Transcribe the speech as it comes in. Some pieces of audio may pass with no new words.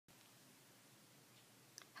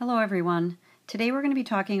Hello everyone. Today we're going to be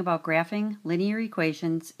talking about graphing linear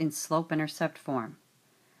equations in slope-intercept form.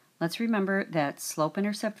 Let's remember that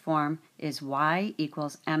slope-intercept form is y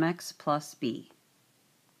equals mx plus b.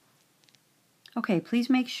 Okay, please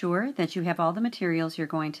make sure that you have all the materials you're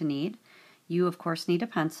going to need. You of course need a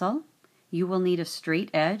pencil, you will need a straight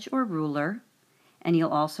edge or ruler, and you'll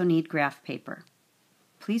also need graph paper.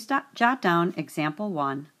 Please jot down example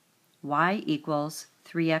 1, y equals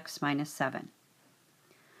 3x minus 7.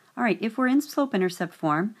 All right, if we're in slope-intercept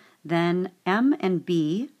form, then m and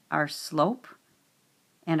b, our slope,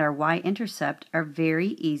 and our y-intercept are very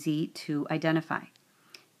easy to identify.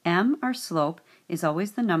 M, our slope, is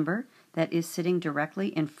always the number that is sitting directly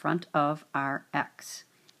in front of our x.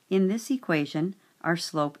 In this equation, our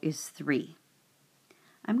slope is 3.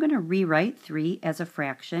 I'm going to rewrite 3 as a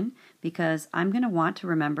fraction because I'm going to want to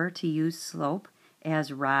remember to use slope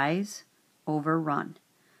as rise over run.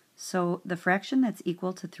 So the fraction that's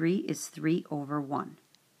equal to 3 is 3 over 1.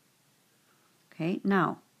 Okay,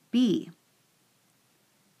 now b.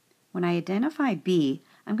 When I identify b,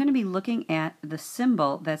 I'm going to be looking at the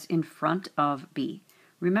symbol that's in front of b.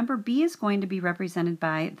 Remember, b is going to be represented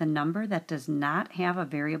by the number that does not have a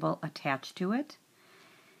variable attached to it.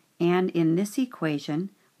 And in this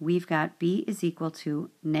equation, we've got b is equal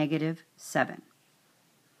to negative 7.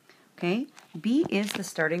 Okay, b is the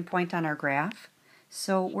starting point on our graph.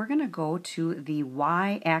 So we're going to go to the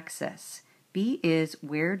y-axis. B is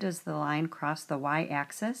where does the line cross the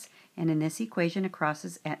y-axis? And in this equation it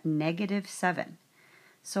crosses at negative 7.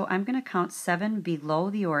 So I'm going to count 7 below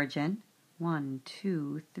the origin. 1,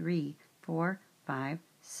 2, 3, 4, 5,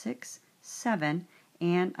 6, 7.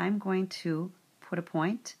 And I'm going to put a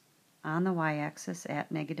point on the y-axis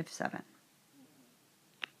at negative 7.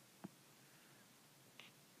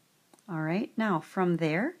 All right, now from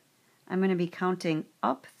there, I'm going to be counting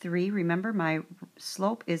up 3. Remember, my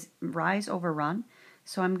slope is rise over run,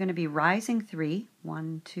 so I'm going to be rising 3,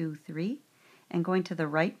 1, 2, 3, and going to the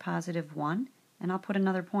right positive 1, and I'll put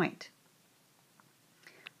another point.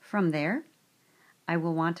 From there, I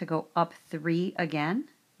will want to go up 3 again,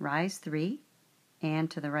 rise 3,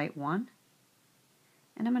 and to the right 1.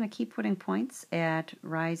 And I'm going to keep putting points at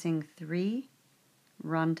rising 3,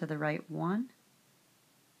 run to the right 1.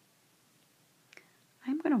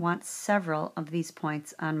 I'm going to want several of these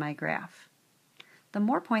points on my graph. The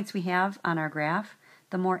more points we have on our graph,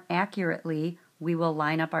 the more accurately we will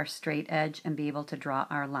line up our straight edge and be able to draw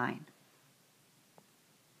our line.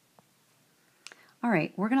 All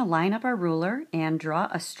right, we're going to line up our ruler and draw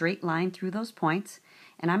a straight line through those points,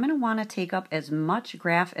 and I'm going to want to take up as much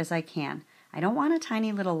graph as I can. I don't want a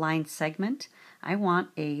tiny little line segment. I want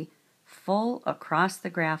a full across the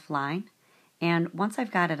graph line. And once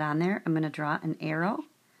I've got it on there, I'm going to draw an arrow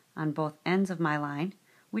on both ends of my line,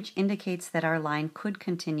 which indicates that our line could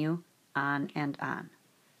continue on and on.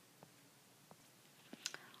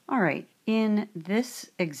 All right, in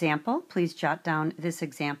this example, please jot down this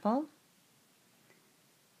example.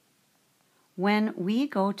 When we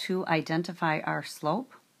go to identify our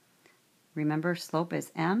slope, remember slope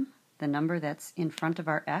is m, the number that's in front of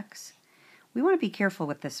our x. We want to be careful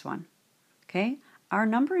with this one, okay? Our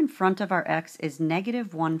number in front of our x is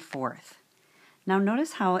negative 1/4. Now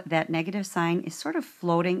notice how that negative sign is sort of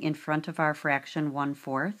floating in front of our fraction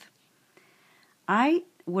 1/4. I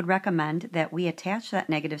would recommend that we attach that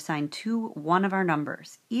negative sign to one of our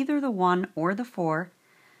numbers, either the 1 or the 4,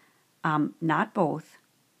 not both,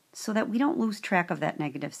 so that we don't lose track of that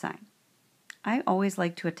negative sign. I always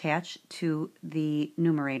like to attach to the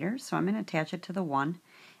numerator, so I'm going to attach it to the 1,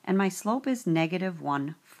 and my slope is negative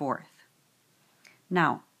 1/4.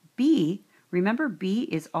 Now, b, remember b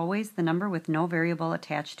is always the number with no variable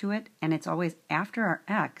attached to it, and it's always after our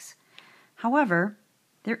x. However,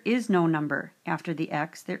 there is no number after the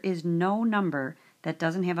x. There is no number that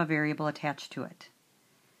doesn't have a variable attached to it.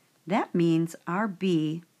 That means our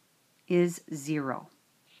b is 0.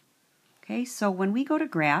 Okay, so when we go to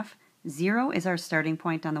graph, 0 is our starting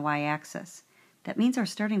point on the y-axis. That means our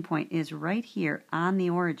starting point is right here on the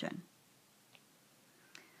origin.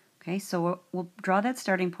 Okay, so we'll draw that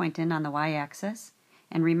starting point in on the y-axis,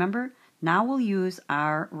 and remember, now we'll use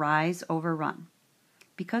our rise over run.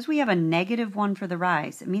 Because we have a negative 1 for the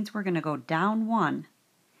rise, it means we're going to go down 1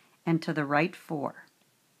 and to the right 4.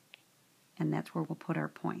 And that's where we'll put our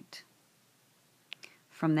point.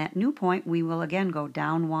 From that new point, we will again go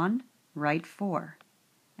down 1, right 4,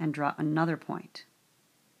 and draw another point.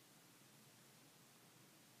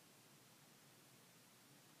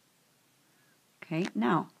 Okay,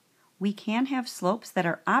 now, we can have slopes that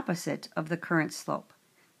are opposite of the current slope.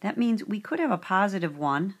 That means we could have a positive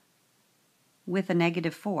 1 with a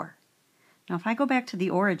negative 4. Now if I go back to the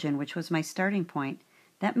origin, which was my starting point,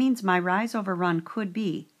 that means my rise over run could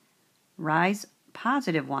be rise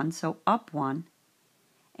positive 1, so up 1,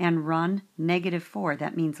 and run negative 4,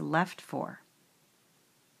 that means left 4.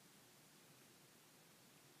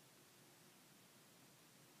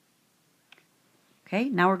 Okay,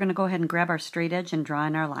 now we're going to go ahead and grab our straight edge and draw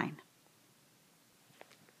in our line.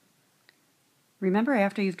 Remember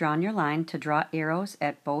after you've drawn your line to draw arrows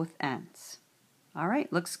at both ends. All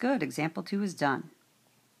right, looks good. Example 2 is done.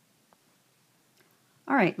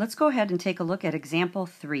 All right, let's go ahead and take a look at example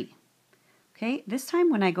 3. Okay, this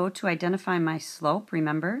time when I go to identify my slope,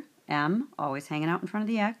 remember M, always hanging out in front of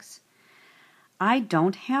the X, I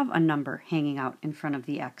don't have a number hanging out in front of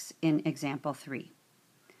the X in example 3.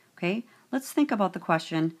 Okay, let's think about the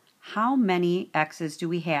question, how many X's do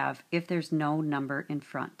we have if there's no number in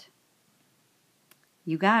front?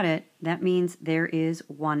 You got it. That means there is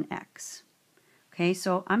one X. Okay,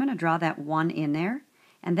 so I'm going to draw that 1 in there,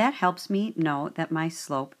 and that helps me know that my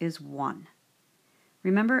slope is 1.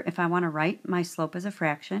 Remember, if I want to write my slope as a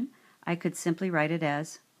fraction, I could simply write it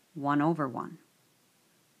as 1 over 1.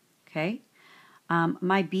 Okay,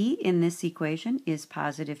 my b in this equation is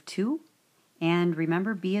positive 2, and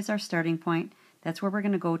remember b is our starting point. That's where we're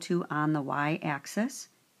going to go to on the y-axis,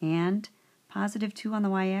 and positive 2 on the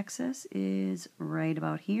y-axis is right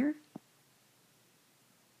about here.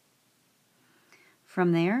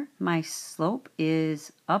 From there, my slope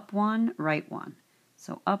is up 1, right 1.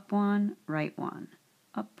 So up 1, right 1,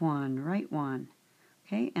 up 1, right 1.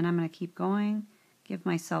 Okay, and I'm going to keep going, give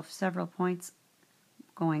myself several points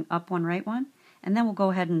going up 1, right 1, and then we'll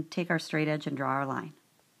go ahead and take our straight edge and draw our line.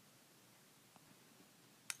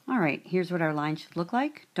 All right, here's what our line should look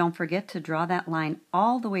like. Don't forget to draw that line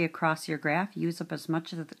all the way across your graph. Use up as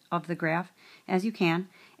much of the graph as you can,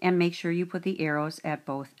 and make sure you put the arrows at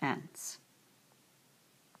both ends.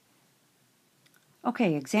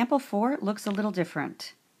 Okay, example 4 looks a little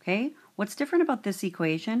different. Okay, what's different about this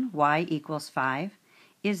equation, y equals 5,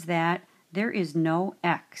 is that there is no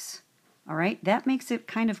x. All right, that makes it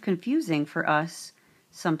kind of confusing for us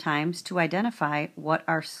sometimes to identify what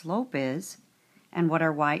our slope is and what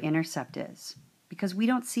our y-intercept is, because we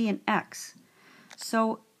don't see an x.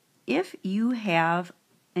 So if you have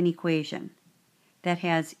an equation that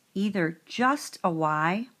has either just a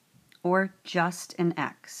y or just an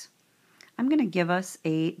x, I'm going to give us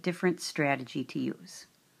a different strategy to use.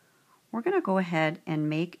 We're going to go ahead and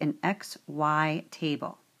make an XY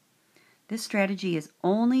table. This strategy is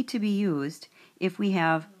only to be used if we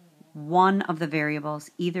have one of the variables,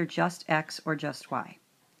 either just x or just y.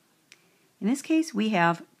 In this case, we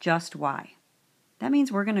have just y. That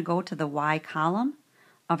means we're going to go to the y column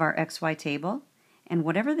of our XY table, and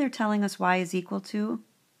whatever they're telling us y is equal to,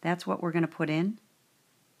 that's what we're going to put in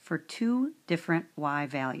for two different y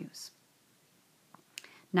values.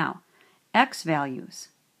 Now, x values,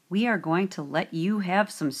 we are going to let you have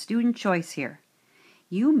some student choice here.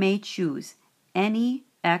 You may choose any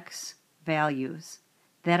x values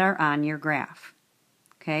that are on your graph.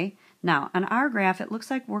 Okay? Now, on our graph, it looks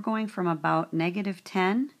like we're going from about negative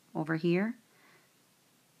 10 over here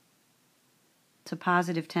to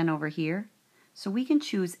positive 10 over here. So we can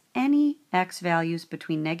choose any x values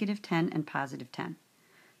between negative 10 and positive 10.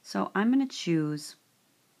 So I'm going to choose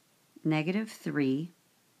negative 3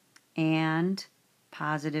 and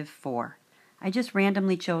positive 4. I just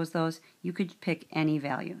randomly chose those. You could pick any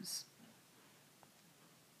values.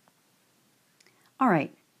 All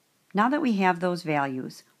right, now that we have those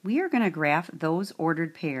values, we are going to graph those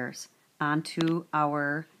ordered pairs onto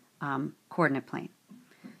our coordinate plane.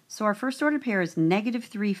 So our first ordered pair is negative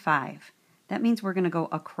 3, 5. That means we're going to go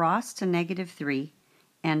across to negative 3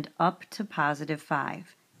 and up to positive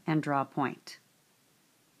 5 and draw a point.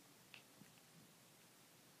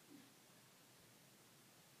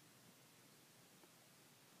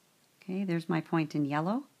 Okay, there's my point in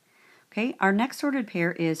yellow. Okay, our next ordered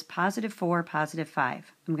pair is positive 4, positive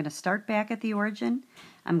 5. I'm going to start back at the origin.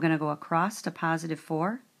 I'm going to go across to positive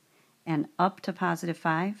 4 and up to positive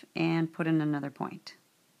 5 and put in another point.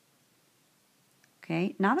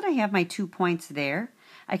 Okay, now that I have my 2 points there,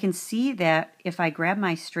 I can see that if I grab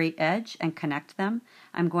my straight edge and connect them,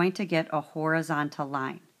 I'm going to get a horizontal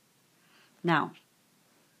line. Now,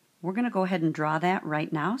 we're going to go ahead and draw that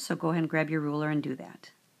right now, so go ahead and grab your ruler and do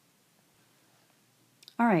that.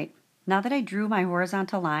 All right, now that I drew my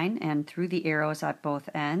horizontal line and threw the arrows at both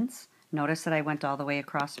ends, notice that I went all the way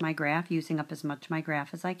across my graph, using up as much of my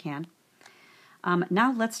graph as I can.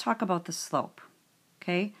 Now let's talk about the slope.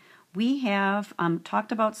 Okay, we have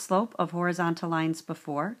talked about slope of horizontal lines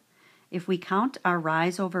before. If we count our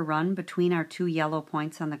rise over run between our two yellow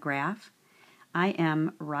points on the graph, I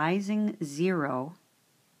am rising 0,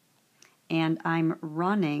 and I'm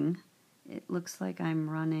running, it looks like I'm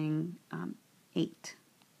running 8.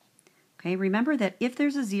 Okay, remember that if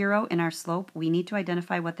there's a 0 in our slope, we need to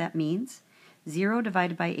identify what that means. 0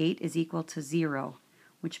 divided by 8 is equal to 0,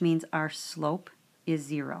 which means our slope is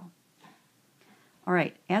 0. All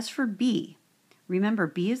right, as for B, remember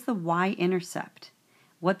B is the y-intercept.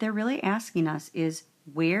 What they're really asking us is,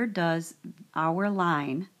 where does our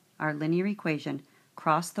line, our linear equation,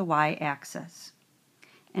 cross the y-axis?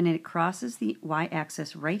 And it crosses the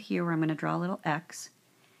y-axis right here, where I'm going to draw a little x,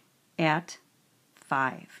 at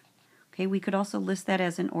 5. Okay, we could also list that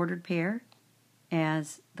as an ordered pair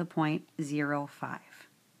as the point 0, 5.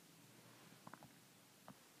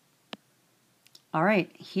 All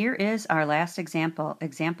right, here is our last example.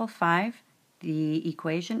 Example 5, the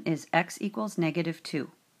equation is x equals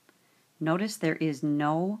 -2. Notice there is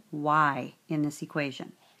no y in this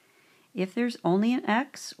equation. If there's only an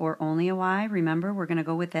x or only a y, remember we're going to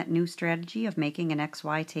go with that new strategy of making an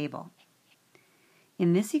xy table.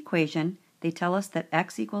 In this equation, they tell us that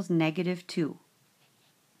x equals -2.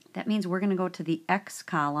 That means we're going to go to the x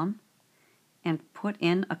column and put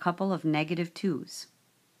in a couple of -2's.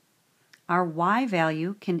 Our y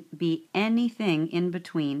value can be anything in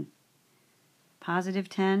between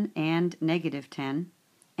 +10 and -10,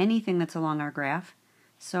 anything that's along our graph.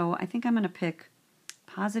 So I think I'm going to pick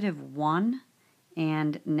 +1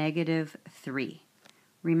 and -3.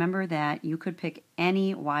 Remember that you could pick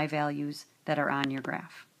any y values that are on your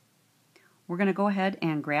graph. We're going to go ahead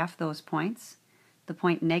and graph those points. The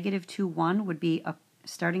point -2, 1 would be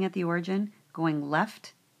starting at the origin, going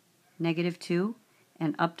left -2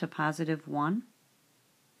 and up to +1.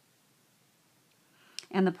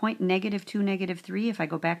 And the point -2, -3, if I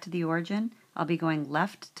go back to the origin, I'll be going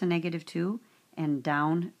left to -2 and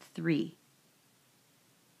down 3.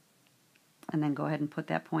 And then go ahead and put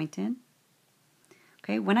that point in.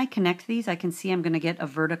 Okay, when I connect these, I can see I'm going to get a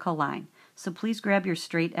vertical line. So please grab your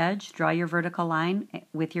straight edge, draw your vertical line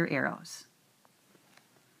with your arrows.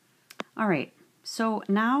 All right, so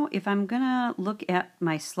now if I'm going to look at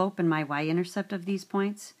my slope and my y-intercept of these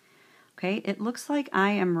points, okay, it looks like I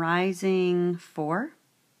am rising 4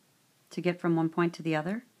 to get from one point to the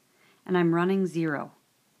other, and I'm running 0.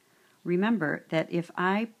 Remember that if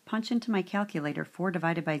I punch into my calculator 4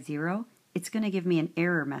 divided by 0, it's going to give me an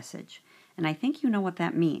error message. And I think you know what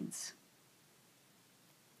that means.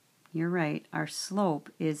 You're right, our slope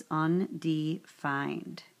is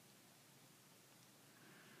undefined.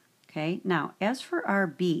 Okay, now as for our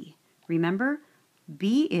B, remember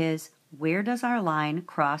B is, where does our line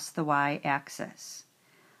cross the y-axis?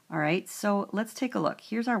 All right, so let's take a look.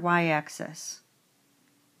 Here's our y-axis.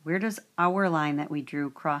 Where does our line that we drew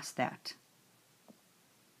cross that?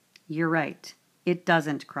 You're right, it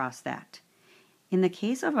doesn't cross that. In the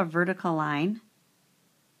case of a vertical line,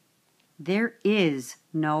 there is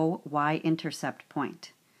no y-intercept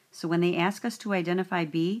point. So when they ask us to identify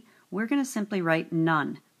B, we're going to simply write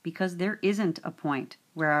none, because there isn't a point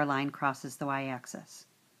where our line crosses the y-axis.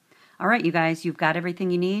 All right, you guys, you've got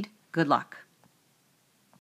everything you need. Good luck.